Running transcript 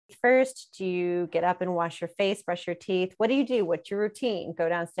first? Do you get up and wash your face, brush your teeth? What do you do? What's your routine? Go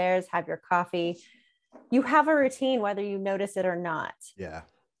downstairs, have your coffee. You have a routine, whether you notice it or not. Yeah.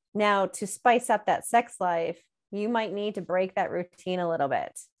 Now, to spice up that sex life, you might need to break that routine a little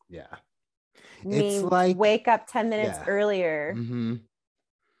bit. Yeah. It's Mean like, wake up 10 minutes yeah. earlier. Mm-hmm.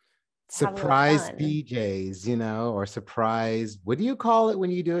 Have a little Surprise fun. BJs, or surprise. What do you call it when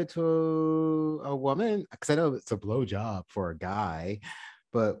you do it to a woman? Because I know it's a blow job for a guy,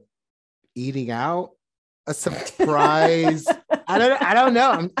 but eating out, a surprise. I don't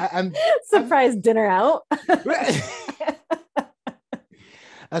know. I'm Surprise dinner out.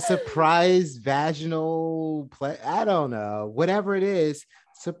 a surprise vaginal play. I don't know. Whatever it is,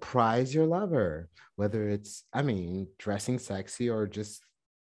 surprise your lover. Whether it's, dressing sexy or just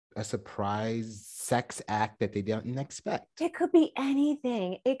a surprise sex act that they didn't expect. It could be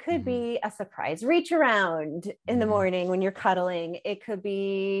anything. It could Mm-hmm. be a surprise reach around in the Mm-hmm. morning when you're cuddling. It could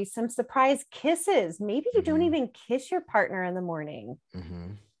be some surprise kisses. Maybe you don't Mm-hmm. even kiss your partner in the morning.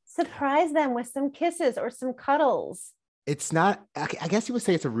 Mm-hmm. Surprise them with some kisses or some cuddles. It's not, I guess you would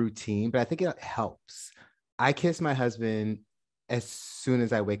say it's a routine, but I think it helps. I kiss my husband as soon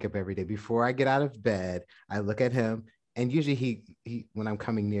as I wake up every day. Before I get out of bed, I look at him, and usually he when I'm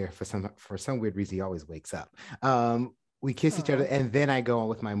coming near, for some weird reason, he always wakes up. We kiss each other, Aww. and then I go on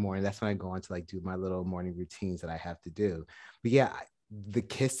with my morning. That's when I go on to like do my little morning routines that I have to do. But yeah, the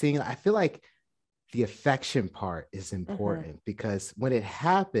kissing, I feel like the affection part is important because when it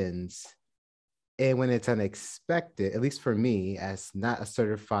happens and when it's unexpected, at least for me, as not a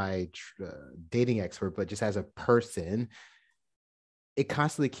certified dating expert, but just as a person, it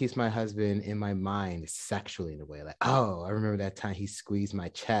constantly keeps my husband in my mind sexually in a way. Like, oh, I remember that time he squeezed my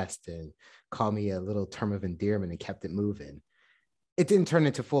chest and called me a little term of endearment and kept it moving. It didn't turn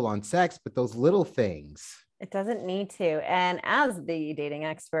into full on sex, but those little things. It doesn't need to. And as the dating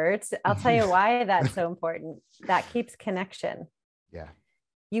expert, I'll tell you why that's so important. That keeps connection. Yeah.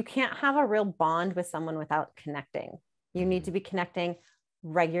 You can't have a real bond with someone without connecting. You need to be connecting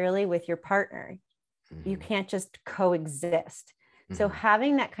regularly with your partner. You can't just coexist. So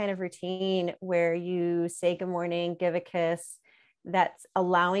having that kind of routine where you say good morning, give a kiss, that's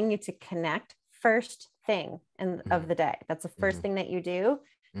allowing you to connect first thing of the day. That's the first thing that you do.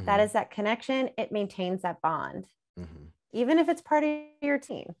 That is that connection. It maintains that bond. Even if it's part of your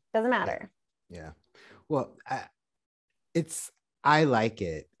team, doesn't matter. Yeah. Well, I like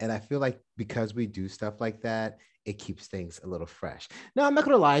it. And I feel like because we do stuff like that, it keeps things a little fresh. Now, I'm not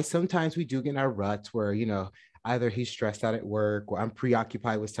going to lie. Sometimes we do get in our ruts where, either he's stressed out at work or I'm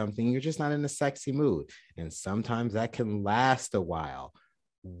preoccupied with something. You're just not in a sexy mood. And sometimes that can last a while.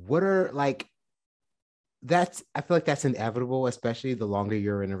 I feel like that's inevitable, especially the longer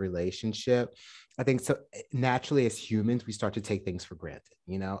you're in a relationship. I think so naturally as humans, we start to take things for granted,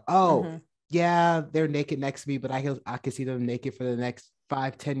 yeah, they're naked next to me, but I can see them naked for the next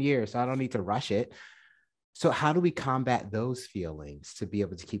 5-10 years. So I don't need to rush it. So how do we combat those feelings to be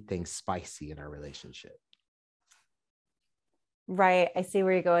able to keep things spicy in our relationship? Right. I see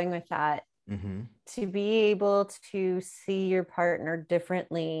where you're going with that. To be able to see your partner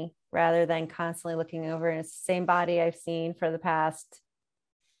differently rather than constantly looking over, and it's the same body I've seen for the past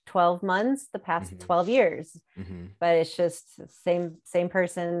 12 months, the past 12 years, but it's just same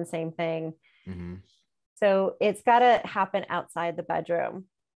person, same thing. So it's got to happen outside the bedroom.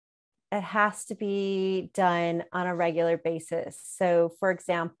 It has to be done on a regular basis. So for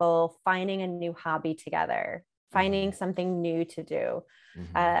example, finding a new hobby together, finding something new to do.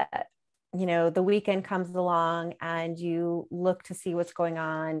 The weekend comes along and you look to see what's going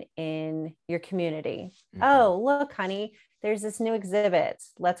on in your community. Oh, look, honey, there's this new exhibit.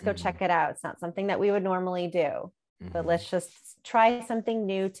 Let's go check it out. It's not something that we would normally do, but let's just try something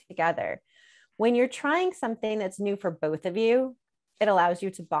new together. When you're trying something that's new for both of you, it allows you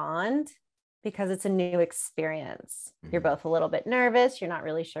to bond because it's a new experience. You're both a little bit nervous. You're not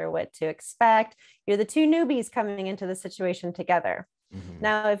really sure what to expect. You're the two newbies coming into the situation together.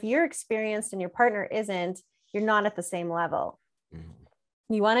 Now, if you're experienced and your partner isn't, you're not at the same level.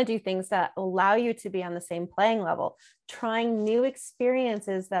 You want to do things that allow you to be on the same playing level. Trying new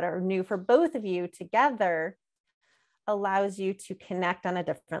experiences that are new for both of you together allows you to connect on a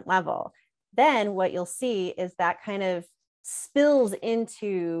different level. Then what you'll see is that kind of spills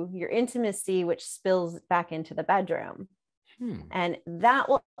into your intimacy, which spills back into the bedroom. And that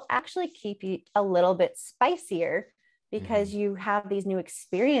will actually keep you a little bit spicier because you have these new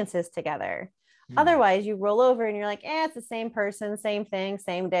experiences together. Otherwise, you roll over and you're like, it's the same person, same thing,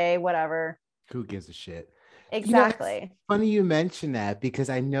 same day, whatever. Who gives a shit? Exactly. Funny you mention that because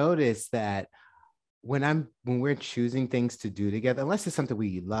I noticed that when we're choosing things to do together, unless it's something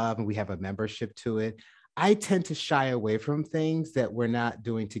we love and we have a membership to it, I tend to shy away from things that we're not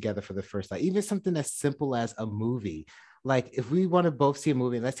doing together for the first time. Even something as simple as a movie. Like if we want to both see a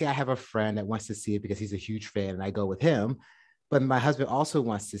movie, let's say I have a friend that wants to see it because he's a huge fan and I go with him, but my husband also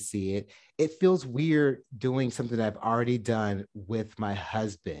wants to see it. It feels weird doing something that I've already done with my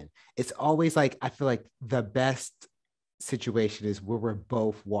husband. It's always like, I feel like the best situation is where we're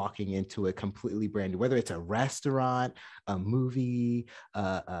both walking into a completely brand new, whether it's a restaurant, a movie,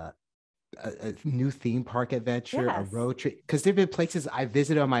 a new theme park adventure, a Yes. road trip. Because there have been places I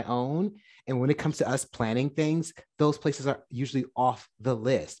visited on my own. And when it comes to us planning things, those places are usually off the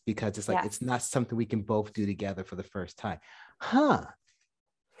list because it's like, Yes. it's not something we can both do together for the first time. Huh.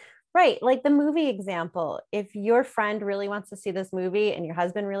 Right. Like the movie example. If your friend really wants to see this movie and your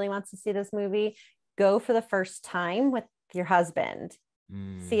husband really wants to see this movie, go for the first time with your husband.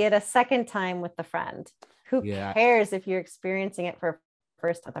 See it a second time with the friend. Who Yeah. cares if you're experiencing it for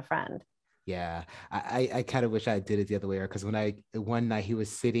first with a friend? Yeah, I kind of wish I did it the other way, because one night he was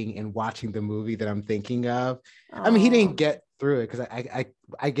sitting and watching the movie that I'm thinking of. I mean, he didn't Oh, get through it because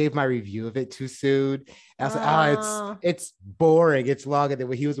I gave my review of it too soon. And I was like, oh, it's boring, it's long. And then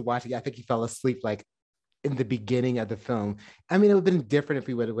when he was watching, I think he fell asleep like in the beginning of the film. I mean, it would have been different if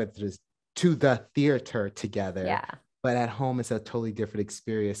we would have went to the theater together, yeah. but at home it's a totally different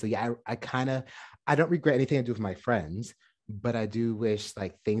experience. So yeah, I don't regret anything I do with my friends, but I do wish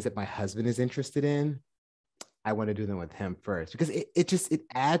like things that my husband is interested in, I want to do them with him first, because it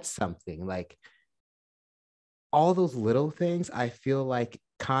adds something. Like all those little things, I feel like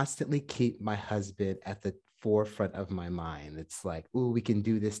constantly keep my husband at the forefront of my mind. It's like, oh, we can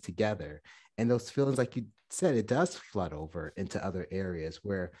do this together. And those feelings, like you said, it does flood over into other areas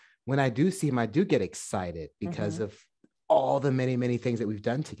where when I do see him, I do get excited because Mm-hmm. of all the many, many things that we've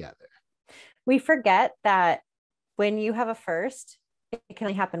done together. We forget that when you have a first, it can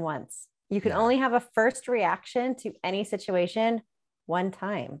only happen once. You can Yeah. only have a first reaction to any situation one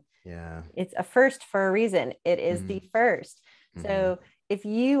time. Yeah. It's a first for a reason. It is Mm-hmm. the first. Mm-hmm. So if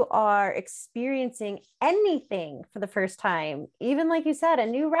you are experiencing anything for the first time, even like you said, a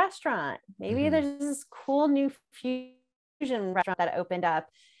new restaurant, maybe Mm-hmm. there's this cool new fusion restaurant that opened up.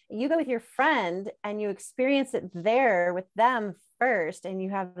 You go with your friend and you experience it there with them first, and you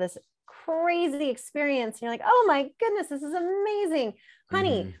have this crazy experience. And you're like, oh my goodness, this is amazing. Mm-hmm.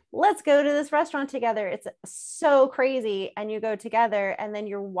 Honey, let's go to this restaurant together. It's so crazy. And you go together, and then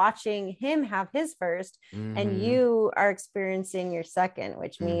you're watching him have his first, and Mm-hmm. you are experiencing your second,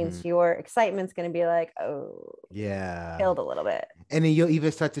 which Mm-hmm. means your excitement's going to be like, oh, Yeah. killed a little bit. And then you'll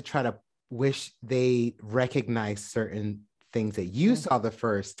even start to try to wish they recognize certain things that you saw the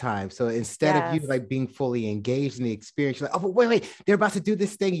first time. So instead of you Yes. like being fully engaged in the experience, you're like, oh, but wait, they're about to do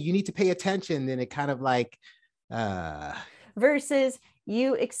this thing. You need to pay attention. Then it kind of like, uh, Versus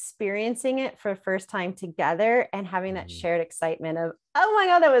you experiencing it for the first time together and having that mm-hmm, shared excitement of, oh my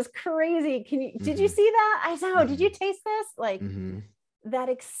God, that was crazy. Did you mm-hmm, see that? I know. Did mm-hmm, you taste this? Like mm-hmm, that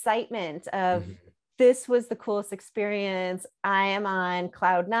excitement of, mm-hmm. this was the coolest experience. I am on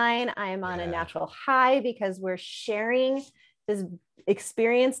cloud nine. I am on a Yeah. natural high because we're sharing this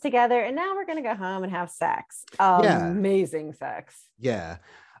experience together. And now we're going to go home and have sex. Yeah. Amazing sex. Yeah.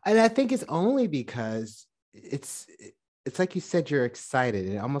 And I think it's only because it's like you said, you're excited,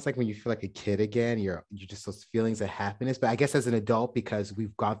 and almost like when you feel like a kid again, you're just those feelings of happiness. But I guess as an adult, because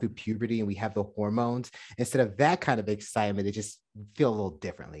we've gone through puberty and we have the hormones, instead of that kind of excitement, it just feel a little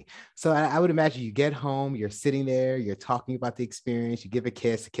differently. So I would imagine you get home, you're sitting there, you're talking about the experience, you give a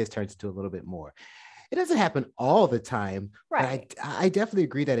kiss, the kiss turns into a little bit more. It doesn't happen all the time, but Right. I definitely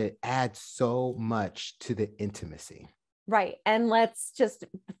agree that it adds so much to the intimacy. Right. And let's just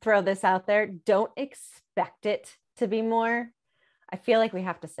throw this out there. Don't expect it to be more. I feel like we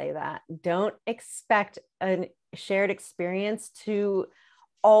have to say that. Don't expect a shared experience to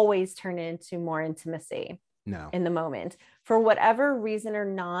always turn into more intimacy No. in the moment. For whatever reason or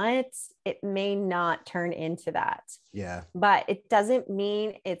not, it may not turn into that. Yeah. But it doesn't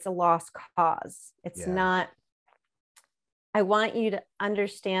mean it's a lost cause. It's Yeah. not. I want you to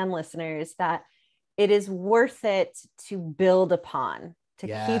understand, listeners, that it is worth it to build upon, to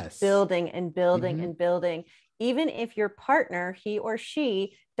keep Yes. building and building Mm-hmm. and building. Even if your partner, he or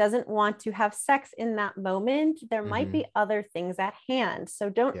she, doesn't want to have sex in that moment, there might Mm-hmm. be other things at hand. So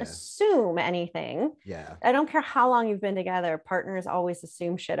don't Yeah. assume anything. Yeah. I don't care how long you've been together, partners always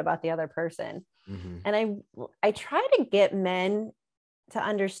assume shit about the other person. Mm-hmm. And I try to get men to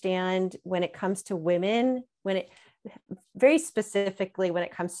understand when it comes to women, when it very specifically when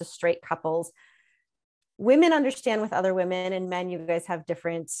it comes to straight couples, women understand with other women, and men, you guys have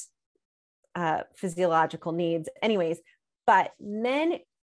different physiological needs anyways. But men